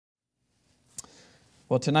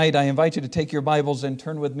Well, tonight I invite you to take your Bibles and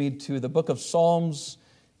turn with me to the book of Psalms,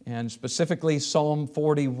 and specifically Psalm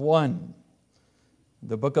 41.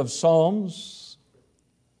 The book of Psalms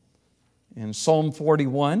and Psalm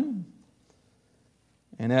 41.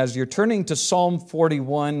 And as you're turning to Psalm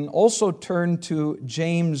 41, also turn to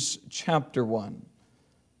James chapter 1.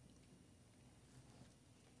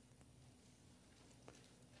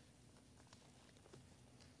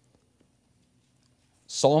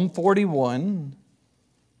 Psalm 41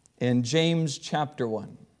 and James chapter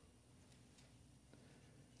 1.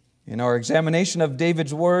 In our examination of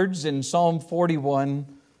David's words in Psalm 41,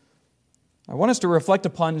 I want us to reflect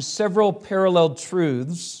upon several parallel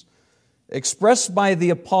truths expressed by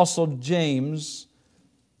the Apostle James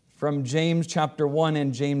from James chapter 1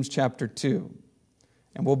 and James chapter 2.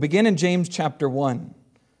 And we'll begin in James chapter 1,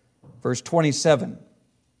 verse 27.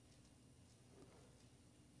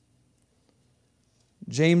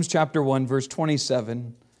 James chapter 1, verse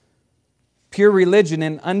 27. Pure religion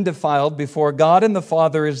and undefiled before God and the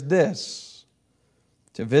Father is this: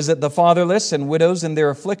 to visit the fatherless and widows in their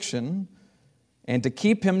affliction, and to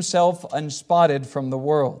keep himself unspotted from the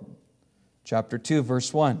world. Chapter 2,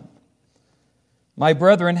 verse 1. My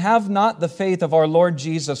brethren, have not the faith of our Lord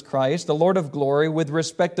Jesus Christ, the Lord of glory, with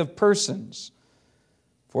respect of persons.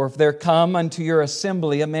 For if there come unto your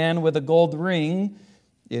assembly a man with a gold ring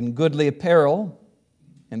in goodly apparel,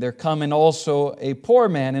 and there come in also a poor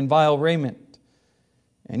man in vile raiment,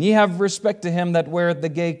 and ye have respect to him that weareth the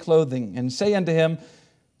gay clothing, and say unto him,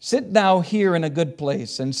 sit thou here in a good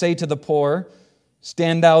place, and say to the poor,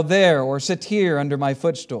 stand thou there, or sit here under my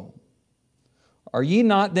footstool. Are ye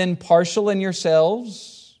not then partial in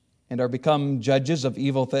yourselves, and are become judges of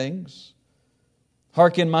evil things?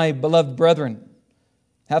 Hearken, my beloved brethren,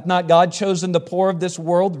 hath not God chosen the poor of this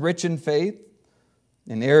world rich in faith,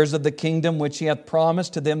 and heirs of the kingdom which he hath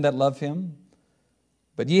promised to them that love him?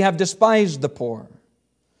 But ye have despised the poor.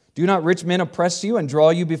 Do not rich men oppress you and draw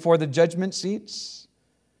you before the judgment seats?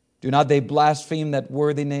 Do not they blaspheme that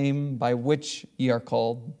worthy name by which ye are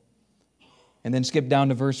called? And then skip down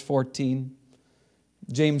to verse 14.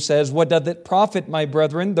 James says, what doth it profit, my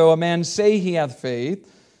brethren, though a man say he hath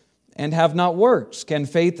faith and have not works? Can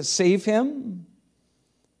faith save him?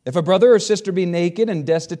 If a brother or sister be naked and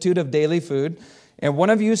destitute of daily food, and one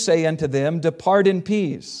of you say unto them, depart in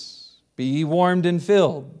peace, be ye warmed and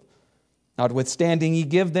filled, notwithstanding ye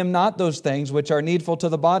give them not those things which are needful to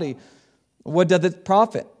the body, what doth it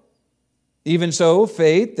profit? Even so,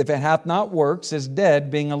 faith, if it hath not works, is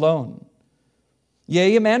dead, being alone.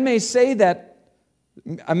 Yea, a man may say,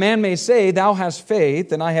 thou hast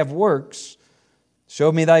faith, and I have works.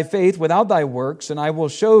 Show me thy faith without thy works, and I will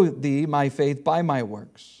show thee my faith by my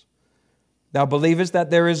works. Thou believest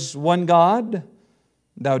that there is one God?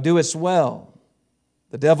 Thou doest well.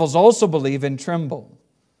 The devils also believe and tremble.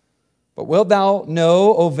 But wilt thou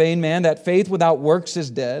know, O vain man, that faith without works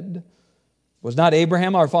is dead? Was not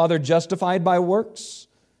Abraham our father justified by works,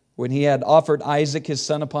 when he had offered Isaac his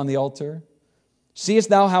son upon the altar? Seest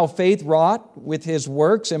thou how faith wrought with his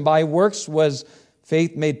works, and by works was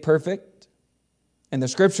faith made perfect? And the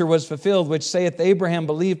scripture was fulfilled, which saith, Abraham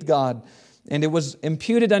believed God, and it was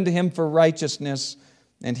imputed unto him for righteousness,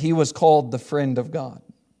 and he was called the friend of God.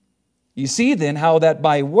 You see then how that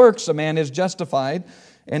by works a man is justified,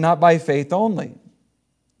 and not by faith only.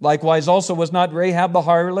 Likewise also was not Rahab the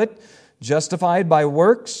harlot justified by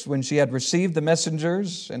works when she had received the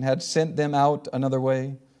messengers and had sent them out another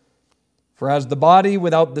way? For as the body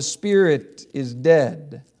without the spirit is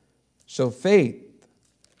dead, so faith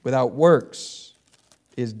without works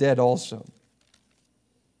is dead also.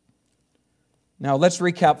 Now let's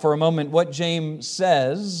recap for a moment what James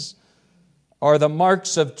says are the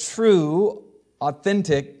marks of true,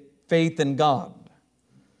 authentic faith in God.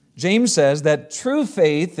 James says that true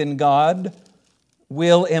faith in God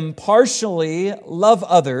will impartially love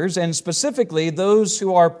others, and specifically those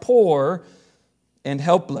who are poor and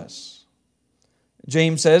helpless.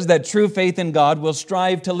 James says that true faith in God will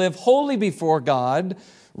strive to live holy before God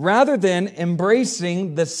rather than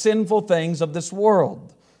embracing the sinful things of this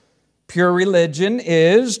world. Pure religion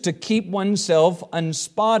is to keep oneself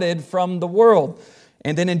unspotted from the world.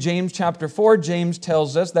 And then in James chapter 4, James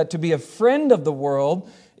tells us that to be a friend of the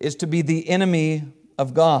world is to be the enemy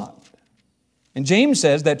of God. And James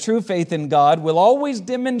says that true faith in God will always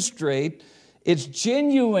demonstrate its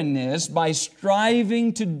genuineness by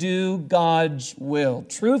striving to do God's will.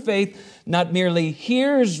 True faith not merely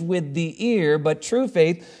hears with the ear, but true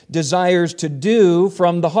faith desires to do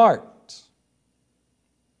from the heart.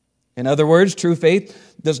 In other words, true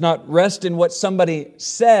faith does not rest in what somebody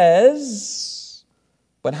says,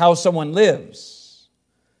 but how someone lives.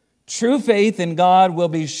 True faith in God will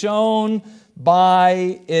be shown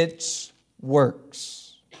by its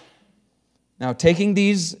works. Now, taking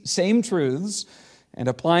these same truths and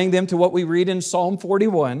applying them to what we read in Psalm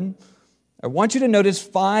 41, I want you to notice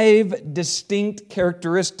 5 distinct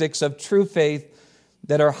characteristics of true faith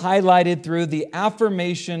that are highlighted through the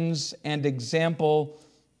affirmations and example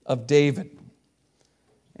of David.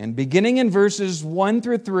 And beginning in verses 1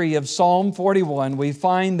 through 3 of Psalm 41, we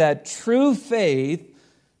find that true faith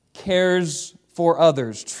cares for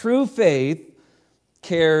others. True faith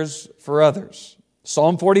cares for others.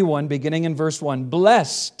 Psalm 41, beginning in verse 1,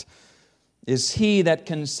 "Blessed is he that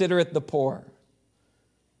considereth the poor.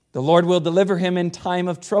 The Lord will deliver him in time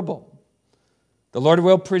of trouble. The Lord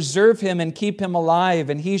will preserve him and keep him alive,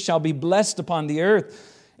 and he shall be blessed upon the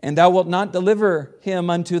earth, and thou wilt not deliver him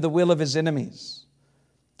unto the will of his enemies.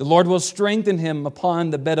 The Lord will strengthen him upon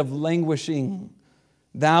the bed of languishing.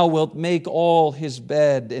 Thou wilt make all his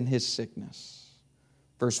bed in his sickness."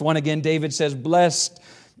 Verse 1 again, David says, "Blessed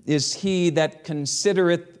is he that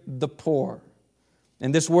considereth the poor."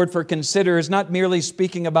 And this word for consider is not merely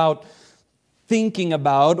speaking about thinking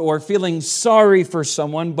about or feeling sorry for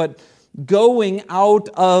someone, but going out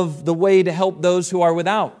of the way to help those who are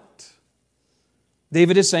without.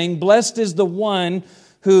 David is saying, blessed is the one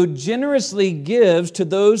who generously gives to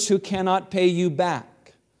those who cannot pay you back.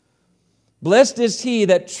 Blessed is he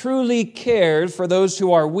that truly cares for those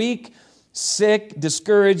who are weak, sick,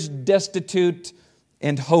 discouraged, destitute,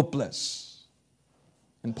 and hopeless.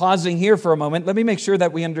 And pausing here for a moment, let me make sure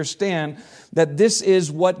that we understand that this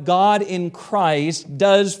is what God in Christ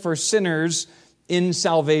does for sinners in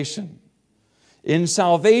salvation. In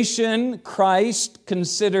salvation, Christ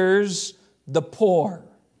considers the poor.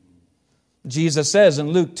 Jesus says in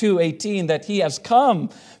Luke 2:18 that He has come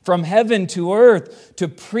from heaven to earth to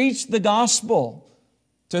preach the gospel.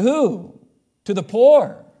 To who? To the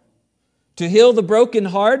poor. To heal the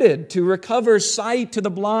brokenhearted, to recover sight to the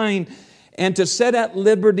blind, and to set at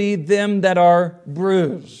liberty them that are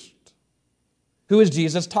bruised. Who is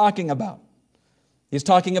Jesus talking about? He's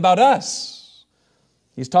talking about us.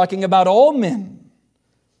 He's talking about all men.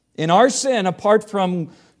 In our sin, apart from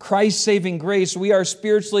Christ's saving grace, we are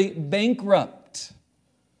spiritually bankrupt.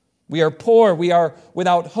 We are poor. We are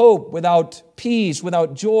without hope, without peace,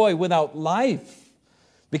 without joy, without life.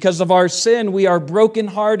 Because of our sin, we are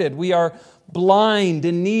brokenhearted. We are blind,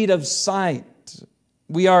 in need of sight.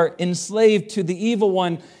 We are enslaved to the evil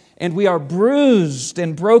one, and we are bruised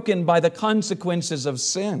and broken by the consequences of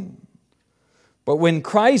sin. But when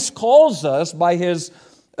Christ calls us by His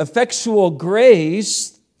effectual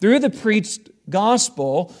grace through the preached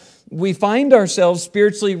gospel, we find ourselves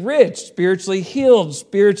spiritually rich, spiritually healed,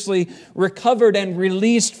 spiritually recovered, and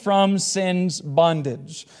released from sin's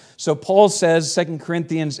bondage. So Paul says, 2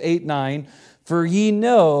 Corinthians 8:9, "For ye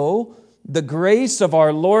know the grace of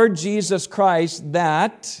our Lord Jesus Christ,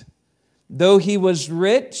 that though He was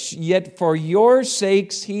rich, yet for your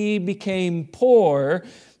sakes He became poor,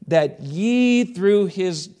 that ye through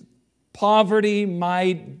His poverty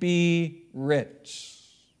might be rich."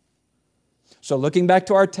 So looking back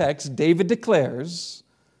to our text, David declares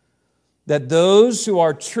that those who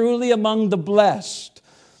are truly among the blessed,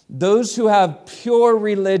 those who have pure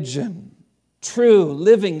religion, true,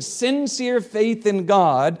 living, sincere faith in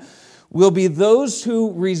God, will be those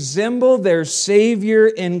who resemble their Savior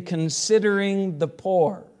in considering the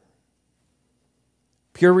poor.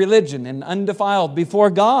 Pure religion and undefiled before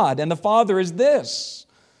God and the Father is this: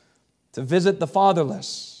 to visit the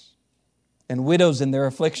fatherless and widows in their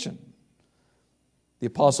affliction. The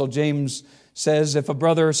Apostle James says, "If a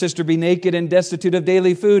brother or sister be naked and destitute of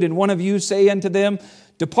daily food, and one of you say unto them,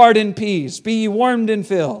 Depart in peace, be ye warmed and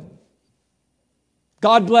filled.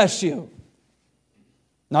 God bless you.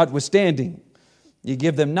 Notwithstanding, ye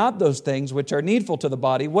give them not those things which are needful to the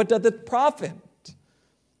body, what doth it profit?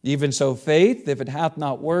 Even so faith, if it hath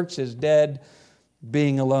not works, is dead,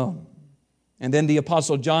 being alone." And then the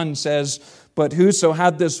Apostle John says, "But whoso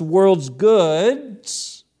hath this world's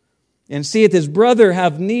goods, and seeth his brother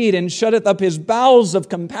have need, and shutteth up his bowels of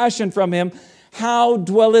compassion from him, how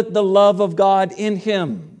dwelleth the love of God in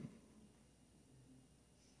him?"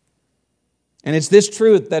 And it's this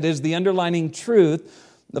truth that is the underlining truth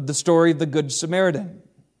of the story of the Good Samaritan.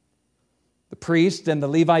 The priest and the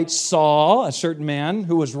Levites saw a certain man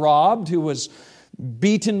who was robbed, who was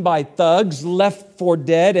beaten by thugs, left for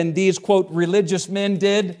dead, and these, quote, religious men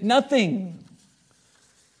did nothing.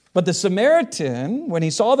 But the Samaritan, when he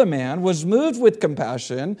saw the man, was moved with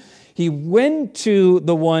compassion. He went to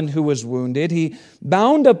the one who was wounded. He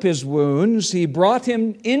bound up his wounds. He brought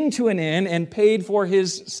him into an inn and paid for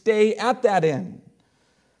his stay at that inn.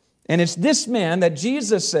 And it's this man that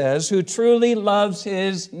Jesus says who truly loves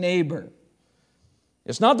his neighbor.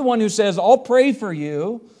 It's not the one who says, I'll pray for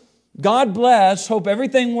you, God bless, hope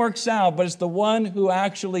everything works out, but it's the one who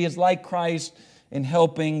actually is like Christ in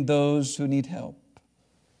helping those who need help.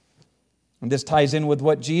 And this ties in with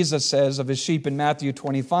what Jesus says of his sheep in Matthew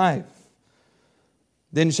 25.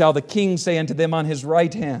 Then shall the king say unto them on his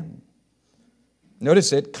right hand,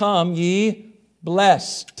 notice it, come ye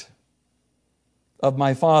blessed of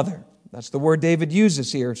my Father. That's the word David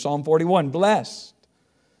uses here, Psalm 41, blessed.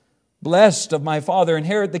 Blessed of my Father,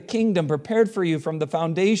 inherit the kingdom prepared for you from the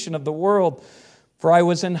foundation of the world. For I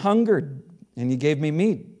was an hungered, and ye gave me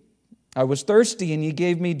meat. I was thirsty, and ye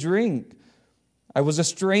gave me drink. I was a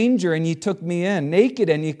stranger, and ye took me in. Naked,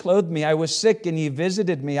 and ye clothed me. I was sick, and ye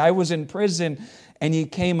visited me. I was in prison, and ye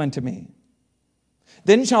came unto me.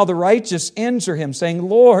 Then shall the righteous answer him, saying,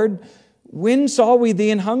 Lord, when saw we thee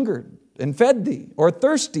an hungered, and fed thee, or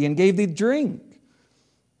thirsty, and gave thee drink?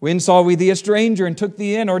 When saw we thee a stranger, and took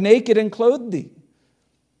thee in, or naked, and clothed thee?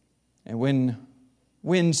 And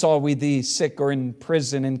when saw we thee sick, or in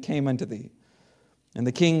prison, and came unto thee? And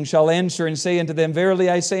the king shall answer and say unto them, Verily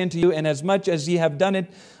I say unto you, inasmuch as ye have done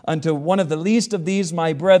it unto one of the least of these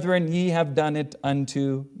my brethren, ye have done it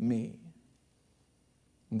unto me.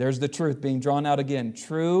 And there's the truth being drawn out again.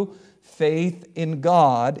 True faith in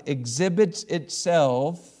God exhibits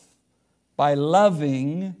itself by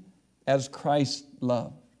loving as Christ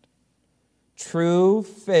loved. True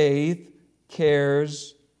faith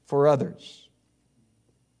cares for others.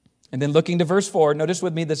 And then looking to verse 4, notice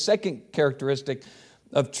with me the second characteristic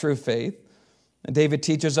of true faith. And David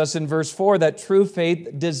teaches us in verse 4 that true faith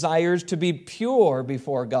desires to be pure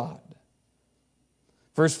before God.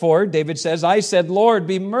 Verse 4, David says, I said, Lord,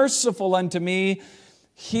 be merciful unto me,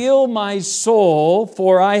 heal my soul,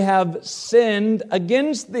 for I have sinned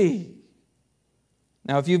against thee.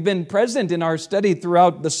 Now, if you've been present in our study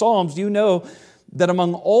throughout the Psalms, you know that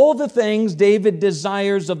among all the things David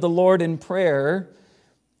desires of the Lord in prayer,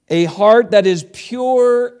 a heart that is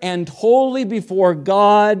pure and holy before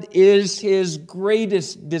God is his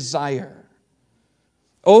greatest desire.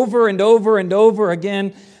 Over and over and over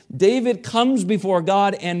again, David comes before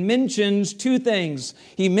God and mentions two things.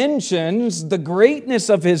 He mentions the greatness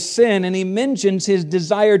of his sin, and he mentions his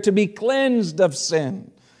desire to be cleansed of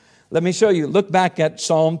sin. Let me show you. Look back at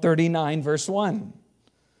Psalm 39, verse 1.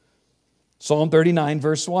 Psalm 39,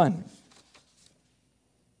 verse 1.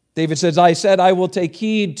 David says, I said, I will take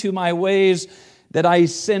heed to my ways, that I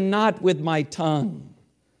sin not with my tongue.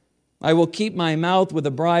 I will keep my mouth with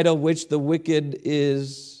a bridle while the wicked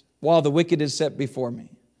is set before me.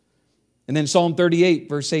 And then Psalm 38,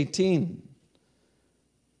 verse 18.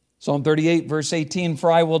 Psalm 38, verse 18,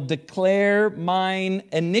 for I will declare mine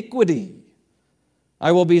iniquity.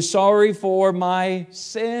 I will be sorry for my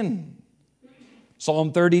sin.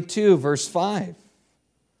 Psalm 32, verse 5.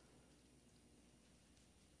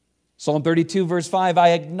 Psalm 32, verse 5, I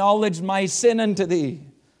acknowledge my sin unto thee,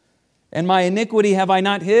 and my iniquity have I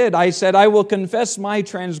not hid. I said, I will confess my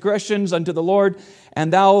transgressions unto the Lord,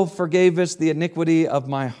 and thou forgavest the iniquity of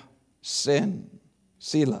my sin.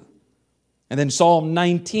 Selah. And then Psalm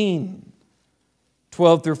 19,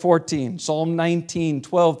 12 through 14. Psalm 19,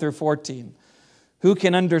 12 through 14. Who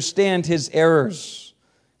can understand his errors?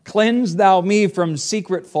 Cleanse thou me from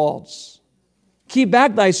secret faults. Keep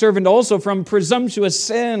back thy servant also from presumptuous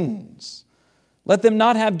sins. Let them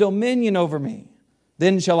not have dominion over me.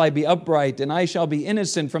 Then shall I be upright, and I shall be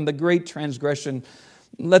innocent from the great transgression.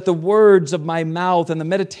 Let the words of my mouth and the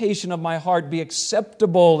meditation of my heart be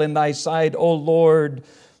acceptable in thy sight, O Lord,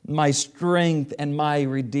 my strength and my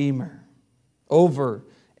Redeemer. Over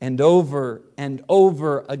and over and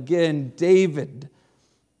over again, David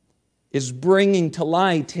is bringing to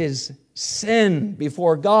light his sin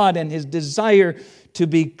before God and his desire to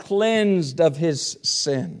be cleansed of his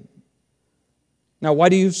sin. Now, why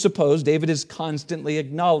do you suppose David is constantly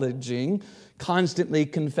acknowledging, constantly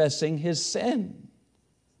confessing his sin?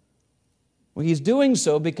 Well, he's doing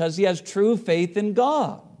so because he has true faith in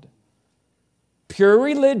God. Pure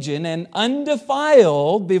religion and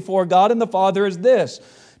undefiled before God and the Father is this: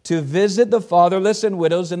 to visit the fatherless and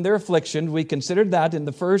widows in their affliction. We considered that in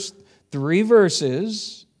the first 3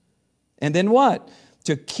 verses. And then what?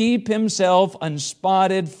 To keep himself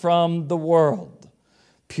unspotted from the world.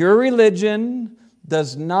 Pure religion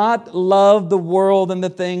does not love the world and the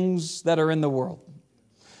things that are in the world.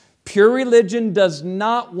 Pure religion does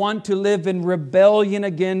not want to live in rebellion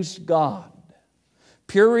against God.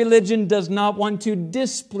 Pure religion does not want to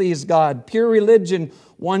displease God. Pure religion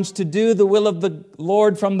wants to do the will of the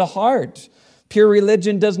Lord from the heart. Pure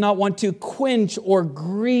religion does not want to quench or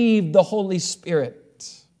grieve the Holy Spirit.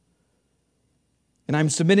 And I'm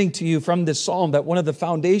submitting to you from this psalm that one of the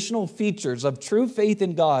foundational features of true faith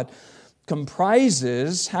in God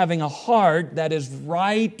comprises having a heart that is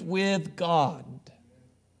right with God.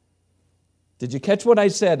 Did you catch what I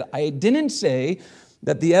said? I didn't say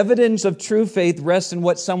that the evidence of true faith rests in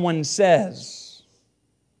what someone says.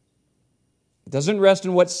 It doesn't rest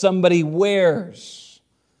in what somebody wears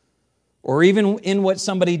or even in what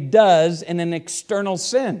somebody does in an external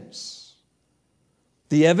sense.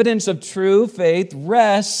 The evidence of true faith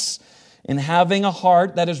rests in having a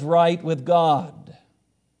heart that is right with God.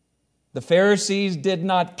 The Pharisees did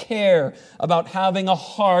not care about having a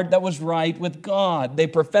heart that was right with God. They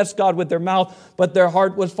professed God with their mouth, but their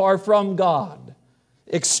heart was far from God.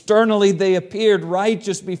 Externally, they appeared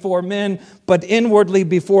righteous before men, but inwardly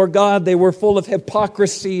before God, they were full of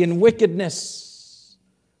hypocrisy and wickedness.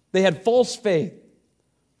 They had false faith,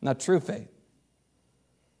 not true faith.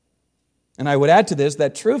 And I would add to this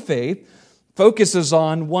that true faith focuses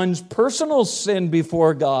on one's personal sin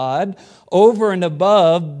before God over and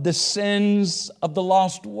above the sins of the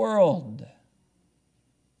lost world.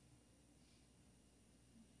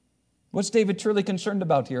 What's David truly concerned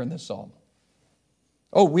about here in this psalm?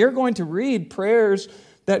 Oh, we're going to read prayers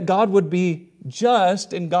that God would be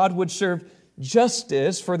just and God would serve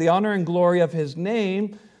justice for the honor and glory of His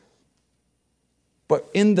name. But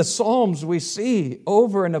in the Psalms we see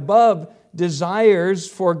over and above desires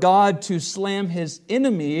for God to slam His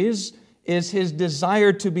enemies is His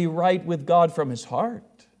desire to be right with God from His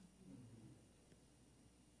heart.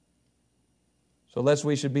 So lest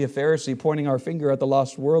we should be a Pharisee pointing our finger at the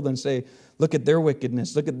lost world and say, look at their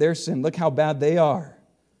wickedness, look at their sin, look how bad they are.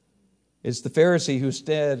 It's the Pharisee who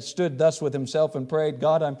stood thus with himself and prayed,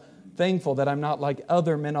 God, I'm thankful that I'm not like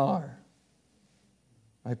other men are.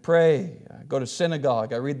 I pray, I go to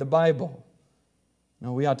synagogue, I read the Bible.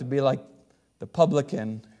 No, we ought to be like the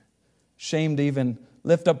publican, ashamed to even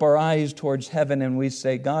lift up our eyes towards heaven and we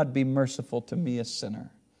say, God, be merciful to me, a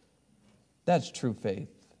sinner. That's true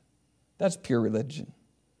faith. That's pure religion.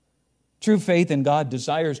 True faith in God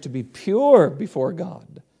desires to be pure before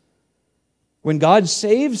God. When God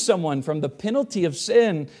saves someone from the penalty of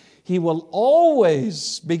sin, He will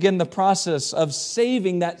always begin the process of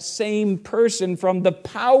saving that same person from the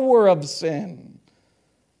power of sin.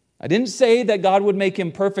 I didn't say that God would make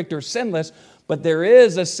him perfect or sinless, but there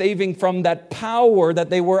is a saving from that power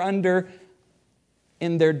that they were under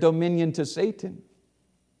in their dominion to Satan.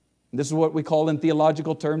 This is what we call in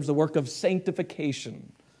theological terms the work of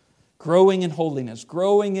sanctification. Growing in holiness,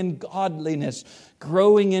 growing in godliness,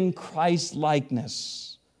 growing in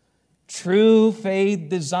Christ-likeness. True faith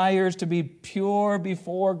desires to be pure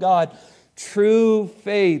before God. True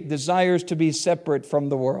faith desires to be separate from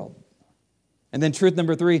the world. And then truth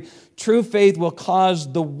number 3, true faith will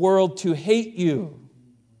cause the world to hate you.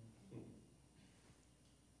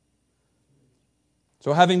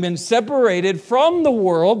 So having been separated from the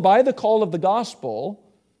world by the call of the gospel,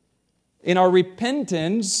 in our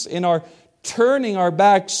repentance, in our turning our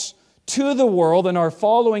backs to the world and our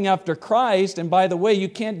following after Christ, and by the way, you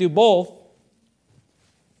can't do both.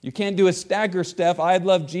 You can't do a stagger step, I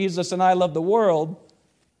love Jesus and I love the world.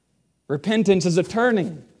 Repentance is a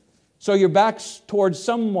turning. So your back's towards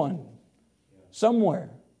someone, somewhere,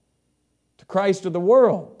 to Christ or the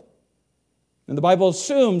world. And the Bible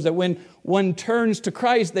assumes that when one turns to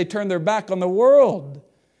Christ, they turn their back on the world.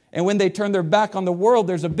 And when they turn their back on the world,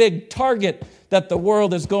 there's a big target that the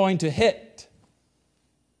world is going to hit.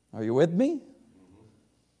 Are you with me?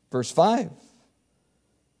 Verse 5.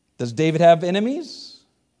 Does David have enemies?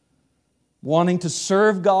 Wanting to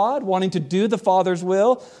serve God, wanting to do the Father's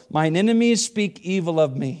will? Mine enemies speak evil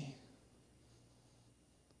of me.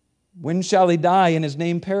 When shall he die and his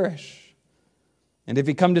name perish? And if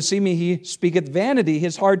he come to see me, he speaketh vanity.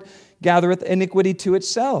 His heart gathereth iniquity to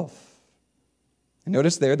itself. And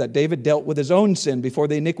notice there that David dealt with his own sin before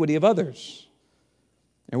the iniquity of others.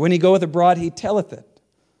 And when he goeth abroad, he telleth it.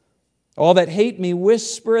 All that hate me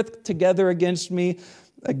whispereth together against me.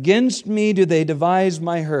 Against me do they devise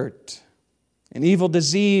my hurt. An evil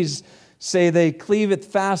disease, say they, cleaveth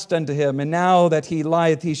fast unto him. And now that he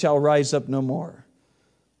lieth, he shall rise up no more.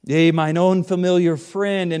 Yea, mine own familiar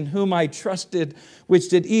friend, in whom I trusted, which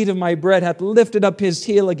did eat of my bread, hath lifted up his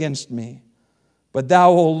heel against me. But thou,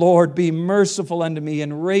 O Lord, be merciful unto me,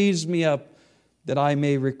 and raise me up, that I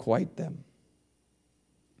may requite them.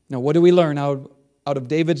 Now, what do we learn out of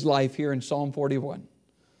David's life here in Psalm 41?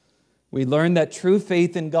 We learn that true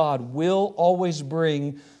faith in God will always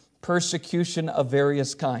bring persecution of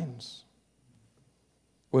various kinds.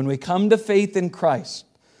 When we come to faith in Christ,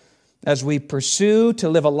 as we pursue to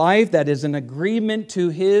live a life that is in agreement to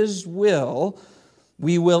His will,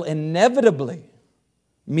 we will inevitably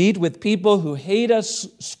meet with people who hate us,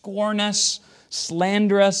 scorn us,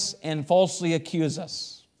 slander us, and falsely accuse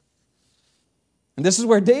us. And this is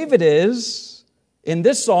where David is in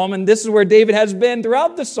this psalm, and this is where David has been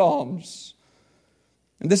throughout the Psalms.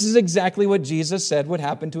 And this is exactly what Jesus said would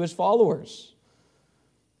happen to his followers.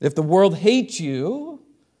 If the world hates you,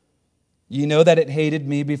 you know that it hated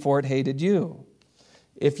me before it hated you.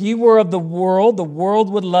 If ye were of the world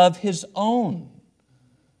would love his own.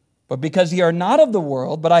 But because ye are not of the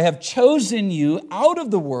world, but I have chosen you out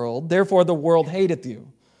of the world, therefore the world hateth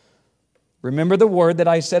you. Remember the word that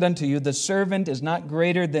I said unto you, the servant is not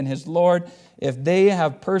greater than his Lord. If they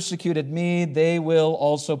have persecuted me, they will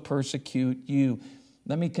also persecute you.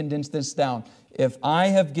 Let me condense this down. If I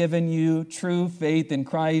have given you true faith in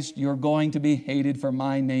Christ, you're going to be hated for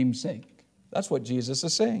my name's sake. That's what Jesus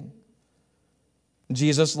is saying.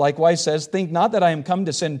 Jesus likewise says, think not that I am come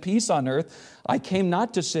to send peace on earth. I came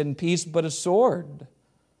not to send peace, but a sword.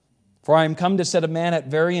 For I am come to set a man at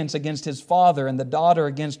variance against his father, and the daughter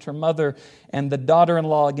against her mother, and the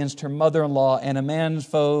daughter-in-law against her mother-in-law, and a man's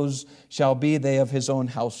foes shall be they of his own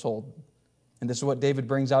household. And this is what David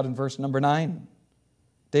brings out in verse number 9.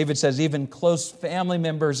 David says, even close family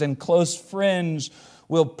members and close friends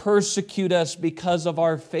will persecute us because of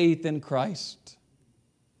our faith in Christ.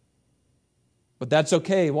 But that's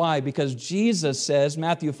okay. Why? Because Jesus says,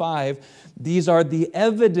 Matthew 5, these are the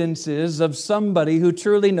evidences of somebody who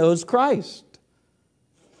truly knows Christ.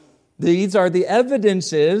 These are the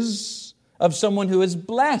evidences of someone who is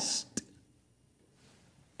blessed.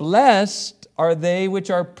 Blessed are they which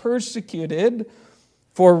are persecuted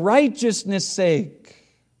for righteousness' sake,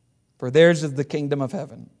 for theirs is the kingdom of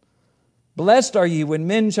heaven. Blessed are ye when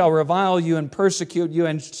men shall revile you and persecute you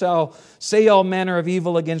and shall say all manner of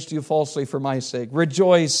evil against you falsely for my sake.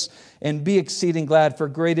 Rejoice and be exceeding glad, for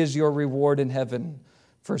great is your reward in heaven.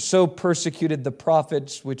 For so persecuted the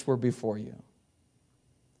prophets which were before you.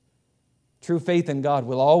 True faith in God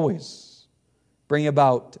will always bring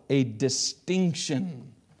about a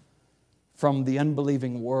distinction from the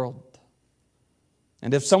unbelieving world.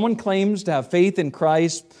 And if someone claims to have faith in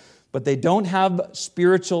Christ, but they don't have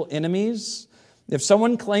spiritual enemies, if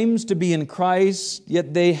someone claims to be in Christ,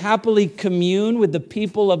 yet they happily commune with the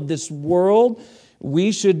people of this world,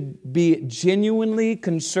 we should be genuinely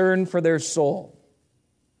concerned for their soul.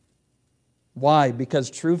 Why? Because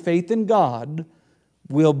true faith in God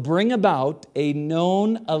will bring about a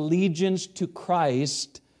known allegiance to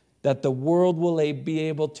Christ that the world will be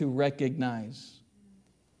able to recognize.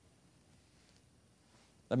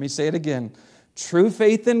 Let me say it again. True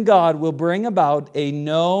faith in God will bring about a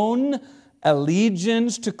known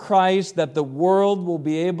allegiance to Christ that the world will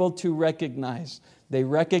be able to recognize. They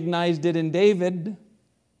recognized it in David.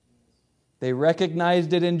 They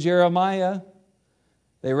recognized it in Jeremiah.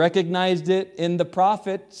 They recognized it in the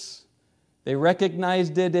prophets. They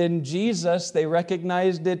recognized it in Jesus. They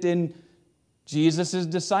recognized it in Jesus'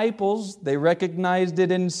 disciples. They recognized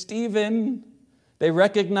it in Stephen. They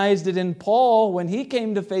recognized it in Paul when he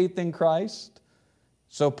came to faith in Christ.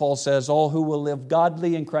 So Paul says, all who will live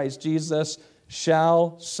godly in Christ Jesus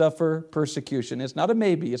shall suffer persecution. It's not a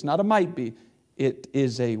maybe, it's not a might be, it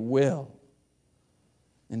is a will.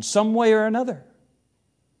 In some way or another.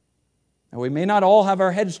 Now, we may not all have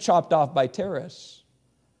our heads chopped off by terrorists,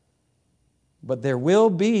 but there will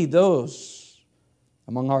be those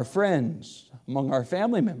among our friends, among our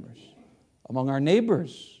family members, among our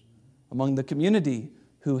neighbors, among the community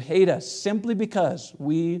who hate us simply because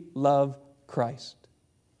we love Christ.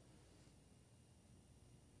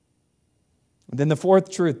 And then the fourth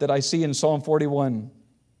truth that I see in Psalm 41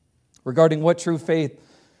 regarding what true faith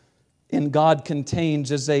in God contains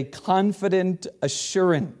is a confident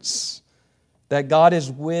assurance that God is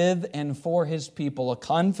with and for His people. A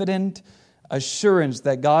confident assurance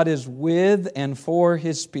that God is with and for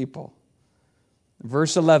His people.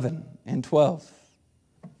 Verse 11 and 12.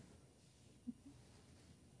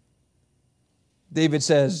 David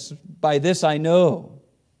says, by this I know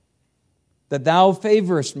that Thou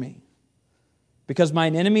favorest me, because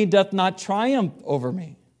mine enemy doth not triumph over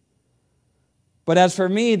me. But as for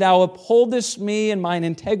me, Thou upholdest me in mine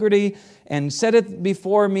integrity, and setteth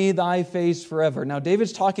before me Thy face forever. Now,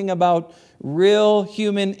 David's talking about real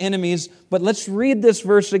human enemies, but let's read this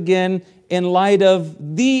verse again in light of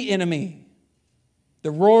the enemy,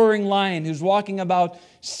 the roaring lion who's walking about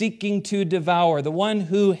seeking to devour, the one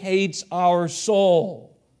who hates our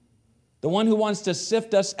soul, the one who wants to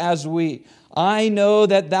sift us as wheat. I know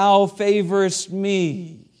that Thou favorest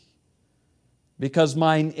me, because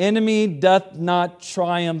mine enemy doth not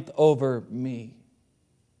triumph over me.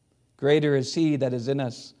 Greater is He that is in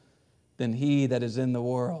us than he that is in the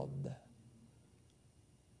world.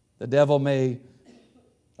 The devil may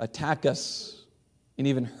attack us and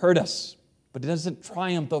even hurt us, but it doesn't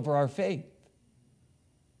triumph over our faith.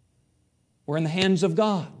 We're in the hands of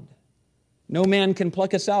God. No man can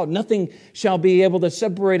pluck us out. Nothing shall be able to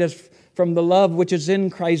separate us from the love which is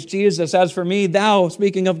in Christ Jesus. As for me, thou,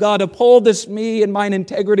 speaking of God, upholdest me in mine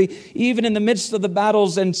integrity, even in the midst of the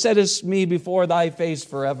battles, and settest me before thy face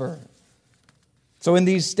forever. So in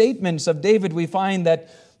these statements of David, we find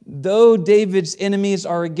that though David's enemies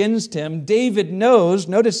are against him, David knows,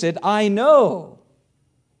 notice it, I know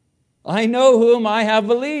whom I have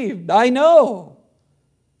believed. I know.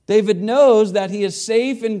 David knows that he is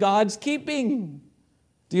safe in God's keeping.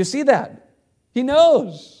 Do you see that? He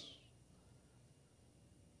knows.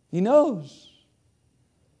 He knows.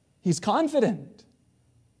 He's confident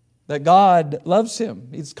that God loves him.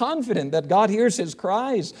 He's confident that God hears his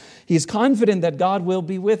cries. He's confident that God will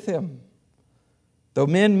be with him. Though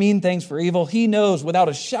men mean things for evil, he knows without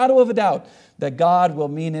a shadow of a doubt that God will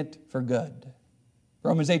mean it for good.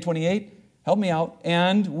 Romans 8:28, help me out.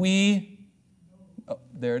 And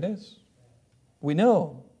there it is. We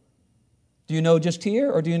know. Do you know just here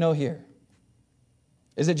or do you know here?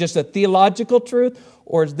 Is it just a theological truth,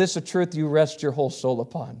 or is this a truth you rest your whole soul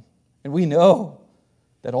upon? And we know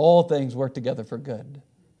that all things work together for good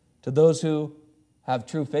to those who have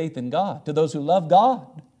true faith in God, to those who love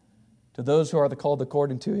God, to those who are called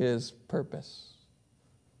according to his purpose.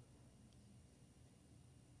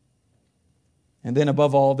 And then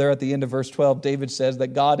above all, there at the end of verse 12, David says that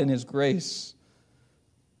God in his grace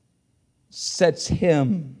sets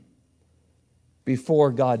him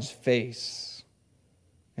before God's face.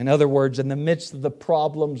 In other words, in the midst of the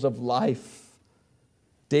problems of life,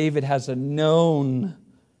 David has a known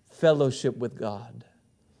fellowship with God,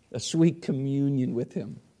 a sweet communion with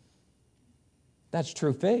him. That's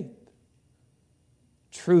true faith.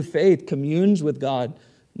 True faith communes with God,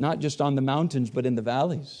 not just on the mountains, but in the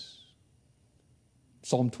valleys.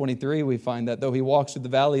 Psalm 23, we find that though he walks through the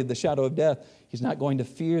valley of the shadow of death, he's not going to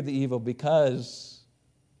fear the evil because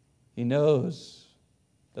he knows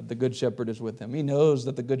that the Good Shepherd is with him. He knows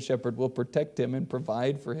that the Good Shepherd will protect him and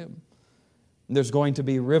provide for him. And there's going to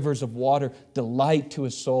be rivers of water, delight to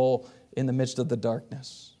his soul in the midst of the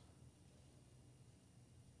darkness.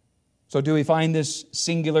 So do we find this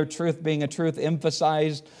singular truth being a truth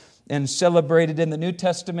emphasized and celebrated in the New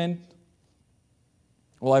Testament?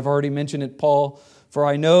 Well, I've already mentioned it, Paul. For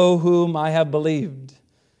I know whom I have believed,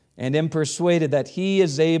 and am persuaded that he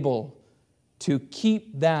is able to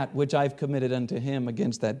keep that which I've committed unto him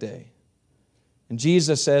against that day. And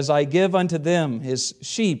Jesus says, I give unto them, his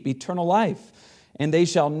sheep, eternal life, and they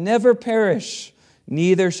shall never perish,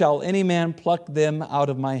 neither shall any man pluck them out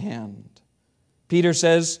of my hand. Peter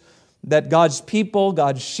says that God's people,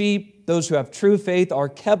 God's sheep, those who have true faith, are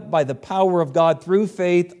kept by the power of God through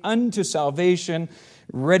faith unto salvation,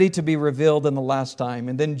 ready to be revealed in the last time.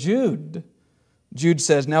 And then Jude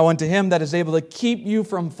says, now unto him that is able to keep you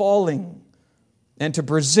from falling, and to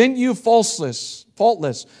present you faultless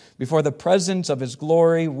before the presence of his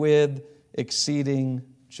glory with exceeding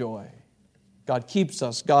joy. God keeps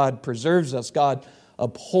us. God preserves us. God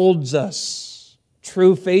upholds us.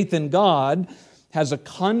 True faith in God has a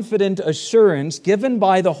confident assurance given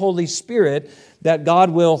by the Holy Spirit that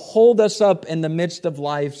God will hold us up in the midst of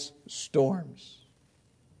life's storms.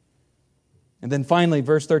 And then finally,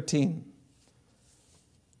 verse 13.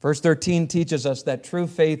 Verse 13 teaches us that true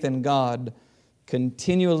faith in God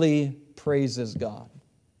continually praises God.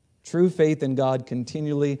 True faith in God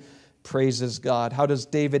continually praises God. How does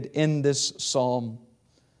David end this psalm?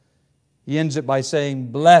 He ends it by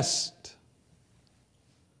saying, blessed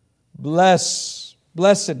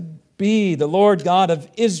be the Lord God of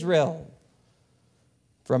Israel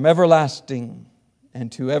from everlasting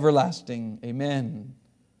and to everlasting. Amen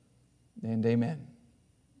and amen.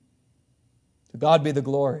 To God be the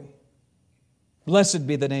glory. Blessed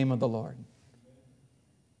be the name of the Lord.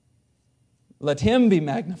 Let him be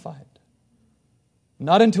magnified.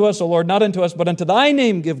 Not unto us, O Lord, not unto us, but unto thy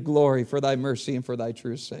name give glory for thy mercy and for thy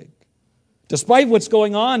true sake. Despite what's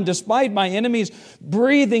going on, despite my enemies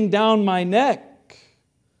breathing down my neck,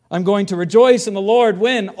 I'm going to rejoice in the Lord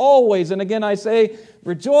when? Always. And again I say,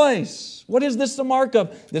 rejoice. What is this a mark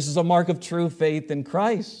of? This is a mark of true faith in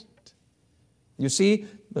Christ. You see,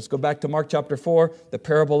 let's go back to Mark chapter 4, the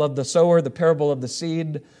parable of the sower, the parable of the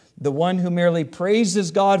seed. The one who merely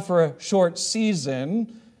praises God for a short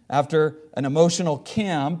season after an emotional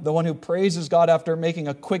camp, the one who praises God after making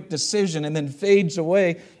a quick decision and then fades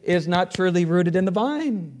away, is not truly rooted in the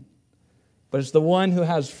vine. But it's the one who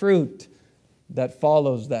has fruit that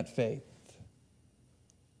follows that faith.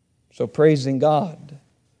 So praising God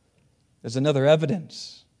is another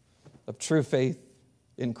evidence of true faith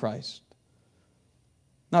in Christ.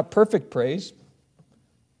 Not perfect praise,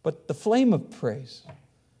 but the flame of praise.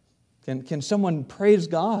 Can someone praise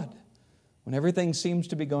God when everything seems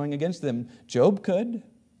to be going against them? Job could.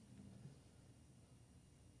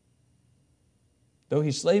 Though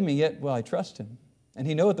he slay me, yet will I trust him. And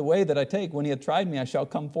he knoweth the way that I take. When he hath tried me, I shall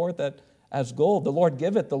come forth as gold. The Lord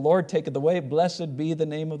giveth, the Lord taketh away. Blessed be the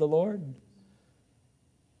name of the Lord.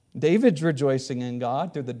 David's rejoicing in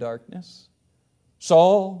God through the darkness.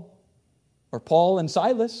 Saul, or Paul and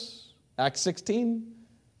Silas, Acts 16,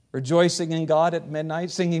 rejoicing in God at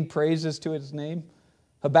midnight, singing praises to His name.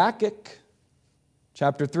 Habakkuk,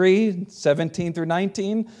 chapter 3, 17 through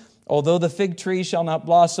 19. Although the fig tree shall not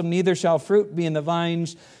blossom, neither shall fruit be in the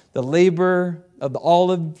vines, the labor of the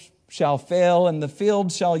olive shall fail, and the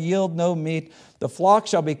field shall yield no meat. The flock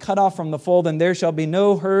shall be cut off from the fold, and there shall be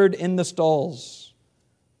no herd in the stalls.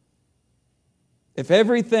 If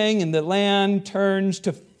everything in the land turns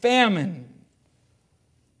to famine,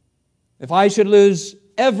 if I should lose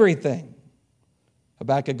everything,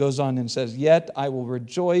 Habakkuk goes on and says, yet I will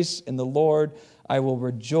rejoice in the Lord. I will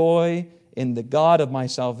rejoice in the God of my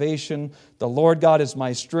salvation. The Lord God is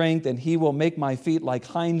my strength, and He will make my feet like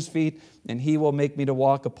hinds' feet, and He will make me to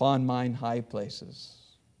walk upon mine high places.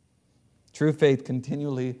 True faith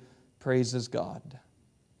continually praises God.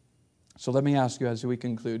 So let me ask you as we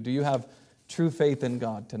conclude, do you have true faith in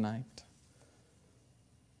God tonight?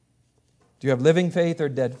 Do you have living faith or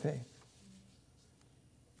dead faith?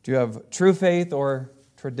 Do you have true faith or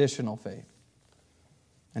traditional faith?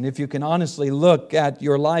 And if you can honestly look at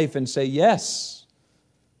your life and say, yes,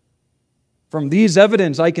 from these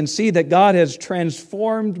evidence I can see that God has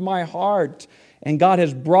transformed my heart and God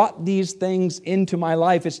has brought these things into my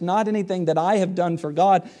life. It's not anything that I have done for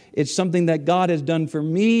God. It's something that God has done for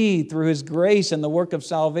me through His grace and the work of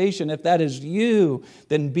salvation. If that is you,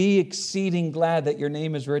 then be exceeding glad that your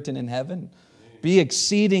name is written in heaven. Be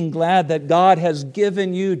exceeding glad that God has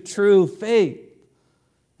given you true faith,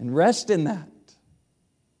 and rest in that.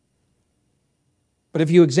 But if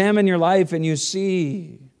you examine your life and you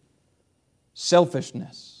see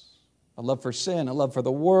selfishness, a love for sin, a love for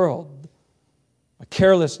the world, a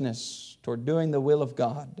carelessness toward doing the will of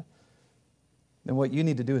God, then what you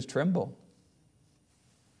need to do is tremble.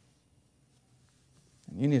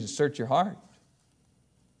 And you need to search your heart.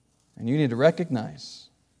 And you need to recognize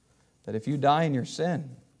that if you die in your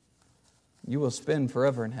sin, you will spend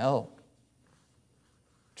forever in hell.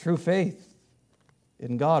 True faith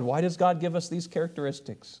in God. Why does God give us these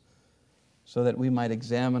characteristics? So that we might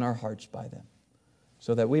examine our hearts by them.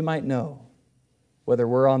 So that we might know whether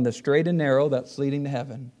we're on the straight and narrow that's leading to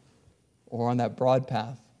heaven or on that broad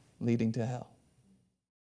path leading to hell.